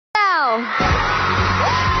Thank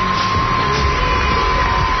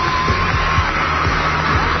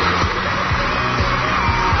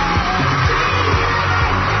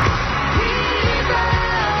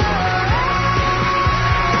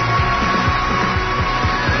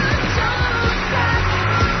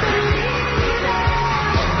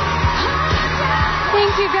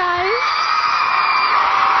you, guys.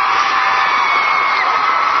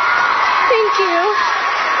 Thank you.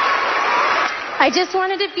 I just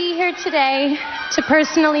wanted to be here today to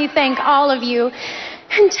personally thank all of you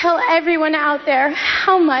and tell everyone out there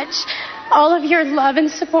how much all of your love and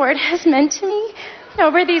support has meant to me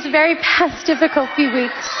over these very past difficult few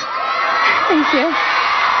weeks. Thank you.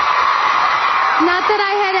 Not that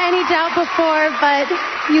I had any doubt before, but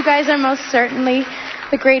you guys are most certainly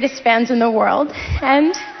the greatest fans in the world.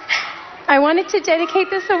 And I wanted to dedicate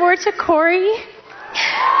this award to Corey.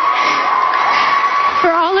 For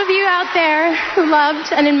all of you out there who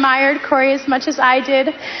loved and admired Corey as much as I did,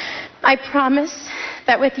 I promise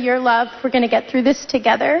that with your love, we're going to get through this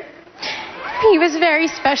together. He was very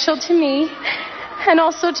special to me and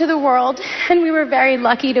also to the world, and we were very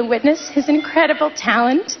lucky to witness his incredible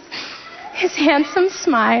talent, his handsome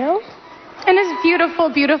smile, and his beautiful,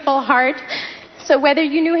 beautiful heart. So whether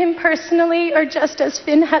you knew him personally or just as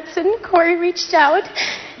Finn Hudson, Corey reached out,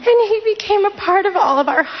 and he became a part of all of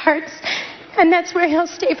our hearts. And that's where he'll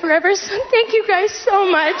stay forever. So thank you guys so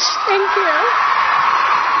much. Thank you.